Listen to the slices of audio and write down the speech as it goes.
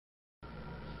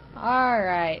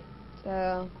Alright,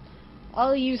 so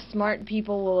all you smart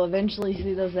people will eventually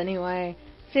see this anyway.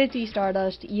 50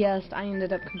 Stardust, yes, I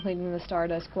ended up completing the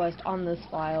Stardust quest on this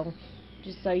file,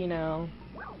 just so you know.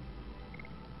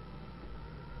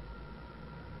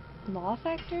 Law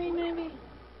Factory, maybe?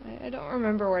 I don't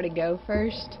remember where to go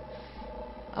first.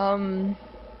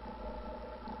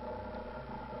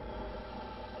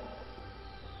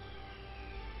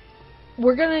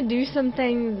 We're gonna do some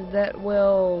things that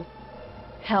will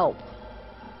help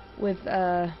with,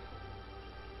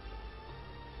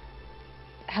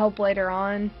 help later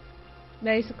on,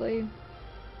 basically.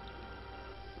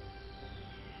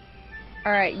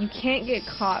 Alright, you can't get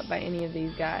caught by any of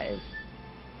these guys,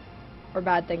 or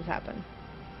bad things happen.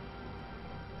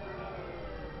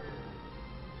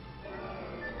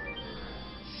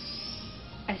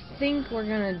 I think we're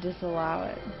gonna disallow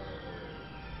it.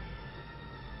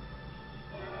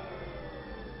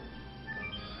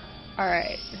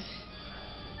 Alright.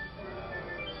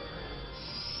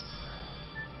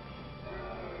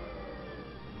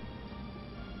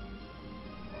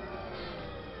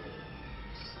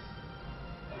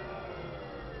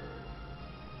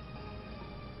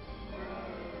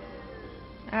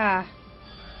 Ah,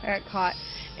 I got caught.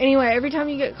 Anyway, every time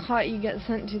you get caught, you get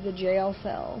sent to the jail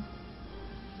cell.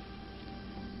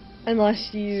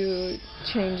 Unless you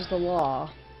change the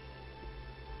law.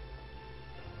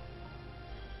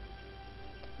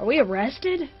 Are we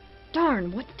arrested?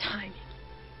 Darn, what the timing.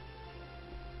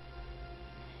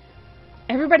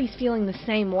 Everybody's feeling the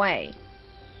same way.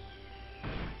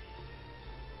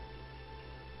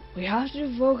 We have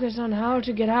to focus on how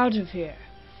to get out of here.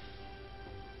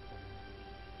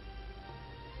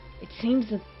 It seems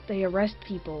that they arrest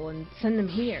people and send them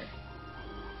here.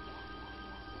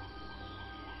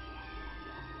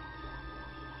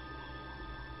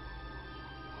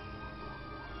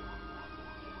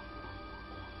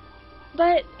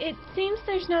 But it seems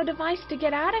there's no device to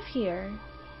get out of here.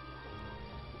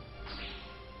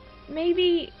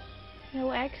 Maybe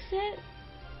no exit?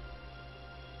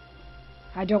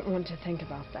 I don't want to think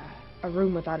about that. A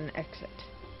room without an exit.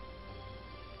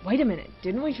 Wait a minute,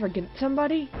 didn't we forget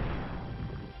somebody?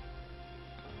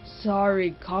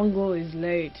 Sorry, Congo is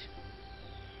late.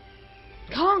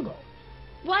 Congo?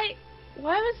 Why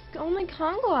was only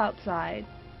Congo outside?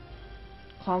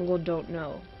 Congo don't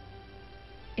know.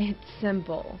 It's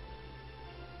simple.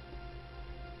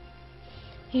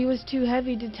 He was too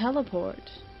heavy to teleport.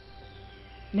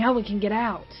 Now we can get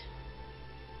out.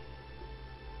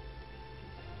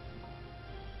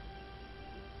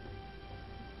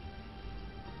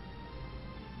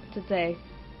 What's it say?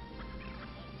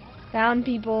 Found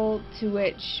people to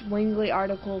which Wingley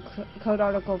article, code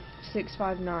article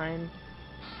 659.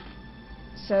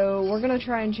 So we're gonna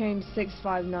try and change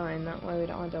 659. That way we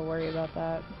don't have to worry about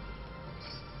that.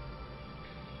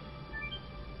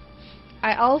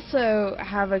 I also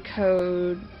have a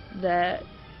code that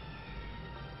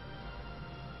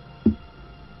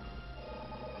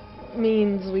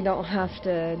means we don't have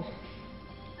to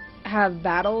have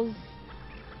battles.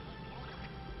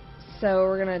 So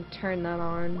we're gonna turn that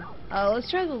on. Let's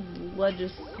try the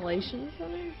legislation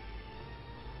center.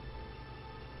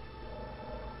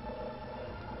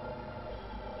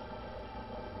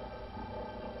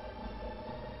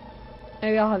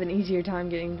 Maybe I'll have an easier time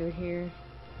getting through here.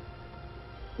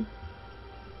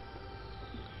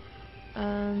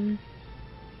 Alright.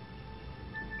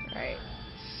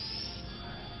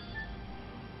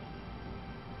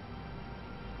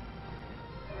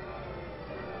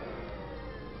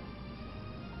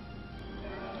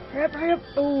 Hurry up, hurry up!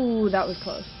 Oh, that was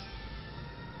close.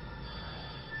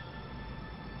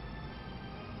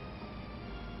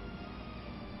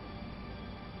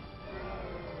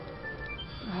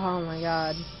 Oh my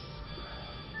god.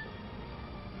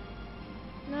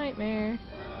 Nightmare.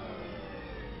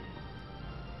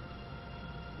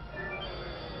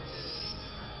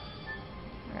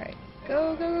 Alright.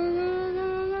 Go, go, go, go,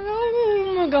 go, go, go.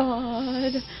 Oh my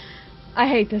god. I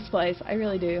hate this place. I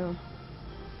really do.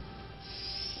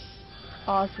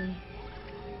 Awesome.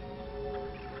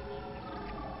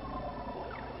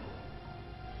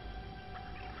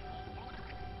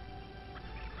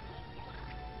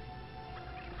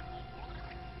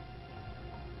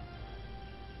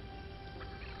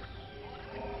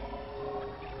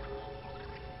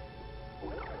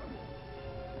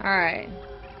 Alright.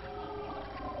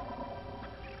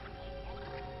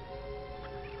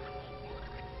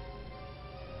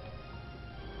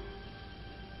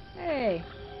 Hey.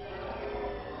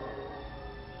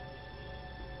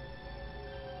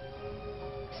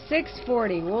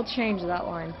 $6.40. We'll change that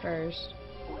line first.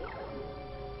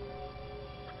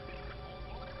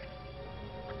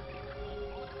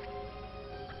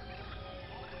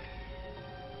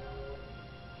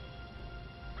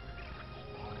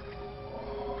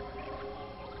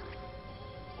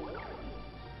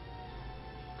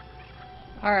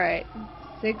 Alright.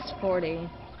 640.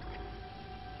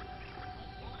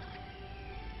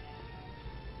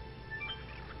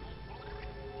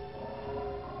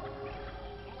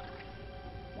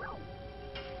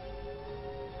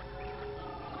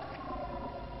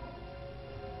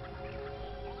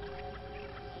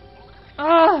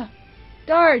 Ah!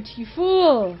 Dart, you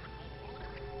fool!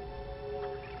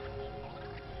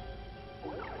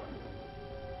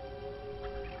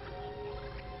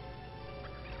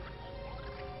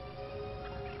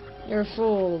 You're a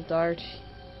fool, Dart.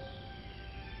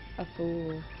 A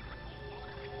fool.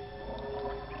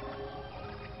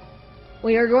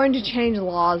 We are going to change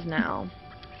laws now.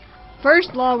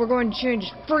 First law, we're going to change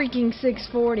freaking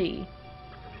 640.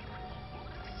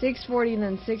 640 and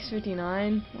then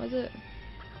 659, was it?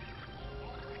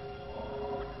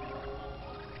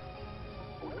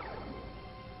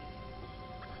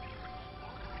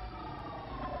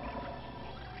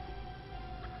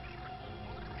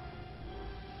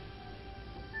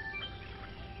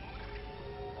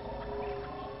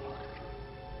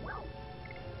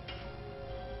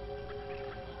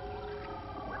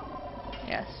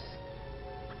 Yes.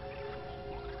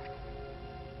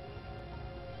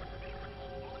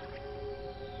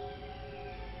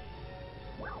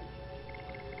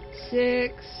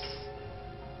 Six,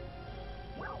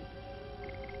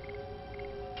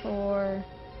 4,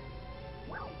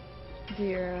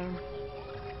 0.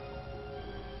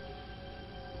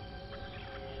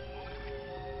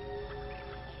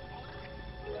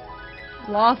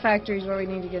 Law Factory is where we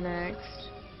need to go next.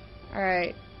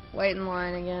 Alright, wait in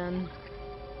line again.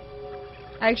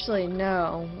 Actually,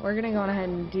 no. We're gonna go on ahead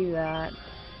and do that.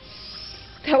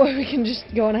 That way we can just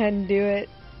go on ahead and do it.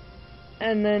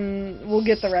 And then we'll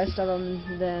get the rest of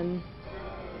them then.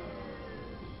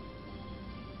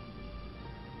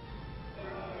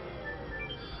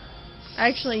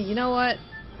 Actually, you know what?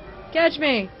 Catch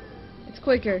me! It's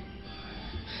quicker.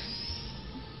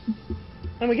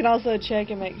 And we can also check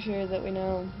and make sure that we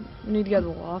know we need to go to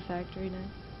the Law Factory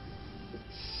next.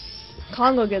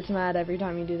 Congo gets mad every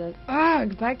time you do that. Ah,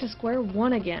 back to square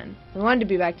one again. We wanted to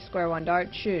be back to square one, Dart.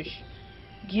 Shush.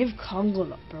 Give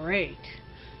Congo a break.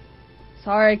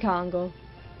 Sorry, Congo.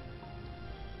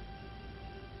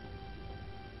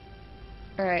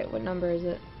 Alright, what number is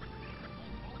it?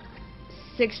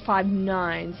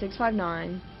 659.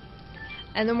 659.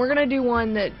 And then we're gonna do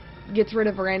one that gets rid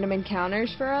of random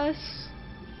encounters for us.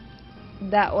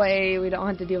 That way we don't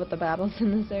have to deal with the battles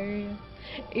in this area.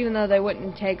 Even though they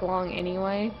wouldn't take long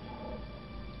anyway.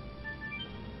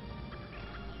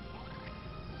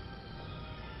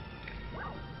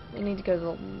 We need to go to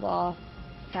the Law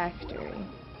Factory.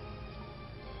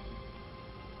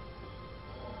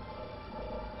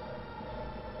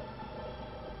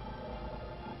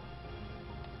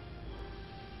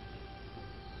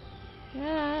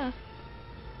 Yeah.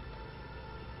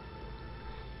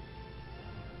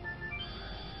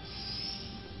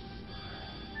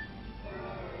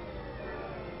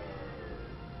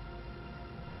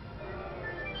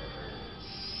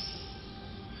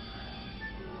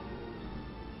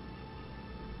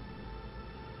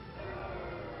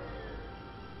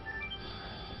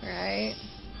 Right.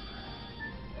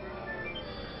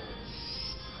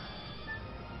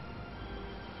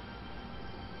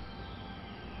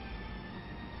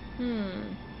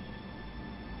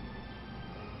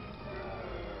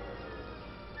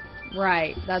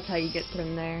 Right, that's how you get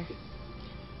through there.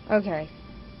 Okay.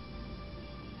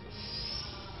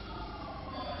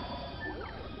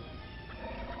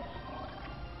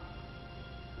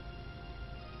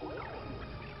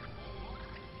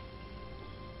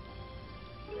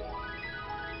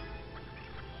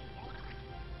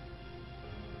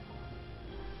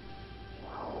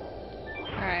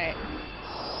 Alright.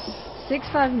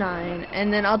 659,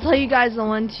 and then I'll tell you guys the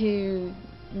one to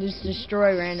just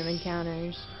destroy random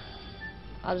encounters.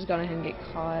 I'll just go ahead and get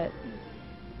caught.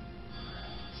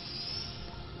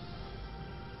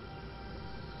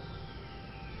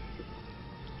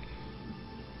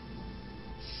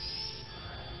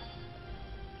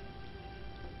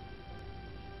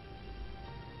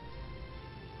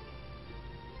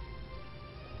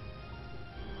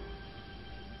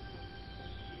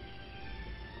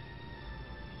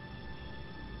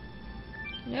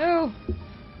 No!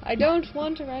 I don't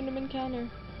want a random encounter.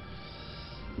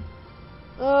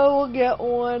 Oh, we'll get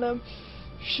one, I'm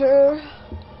sure.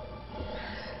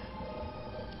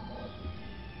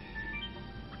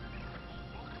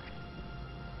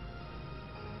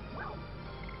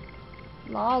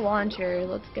 Law launcher,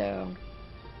 let's go.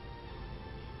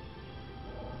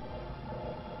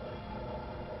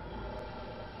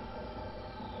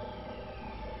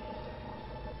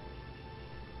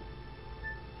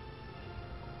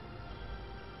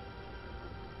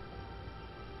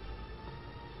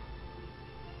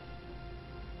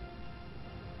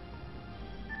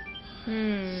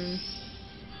 Hmm.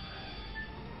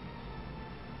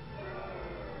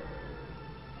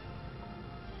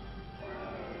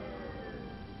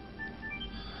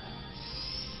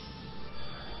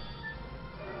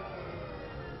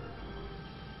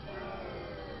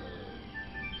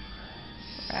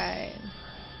 Right.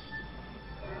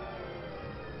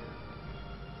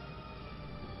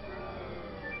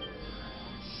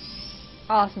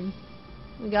 Awesome.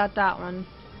 We got that one.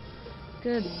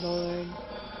 Good lord.